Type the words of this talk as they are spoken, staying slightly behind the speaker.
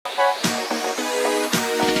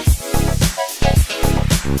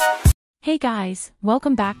Hey guys,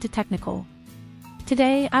 welcome back to Technical.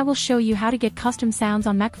 Today I will show you how to get custom sounds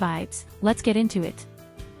on Mechvibes. Let's get into it.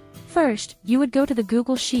 First, you would go to the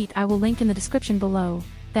Google Sheet I will link in the description below.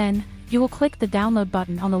 Then, you will click the download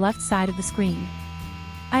button on the left side of the screen.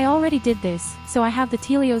 I already did this, so I have the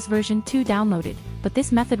Telios version 2 downloaded, but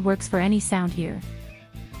this method works for any sound here.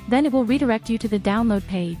 Then it will redirect you to the download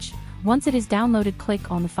page. Once it is downloaded,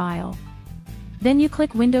 click on the file. Then you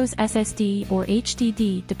click Windows SSD or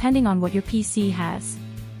HDD depending on what your PC has.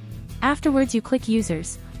 Afterwards you click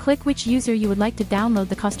Users, click which user you would like to download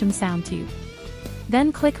the custom sound to.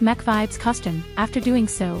 Then click Mechvibes Custom. After doing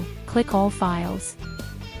so, click All Files.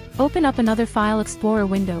 Open up another File Explorer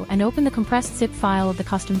window and open the compressed zip file of the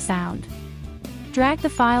custom sound. Drag the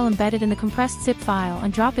file embedded in the compressed zip file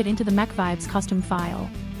and drop it into the Mechvibes custom file.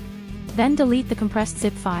 Then delete the compressed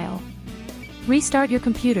zip file. Restart your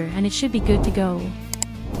computer and it should be good to go.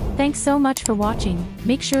 Thanks so much for watching.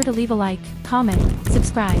 Make sure to leave a like, comment,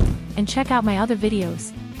 subscribe, and check out my other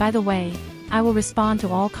videos. By the way, I will respond to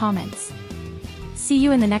all comments. See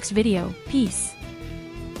you in the next video. Peace.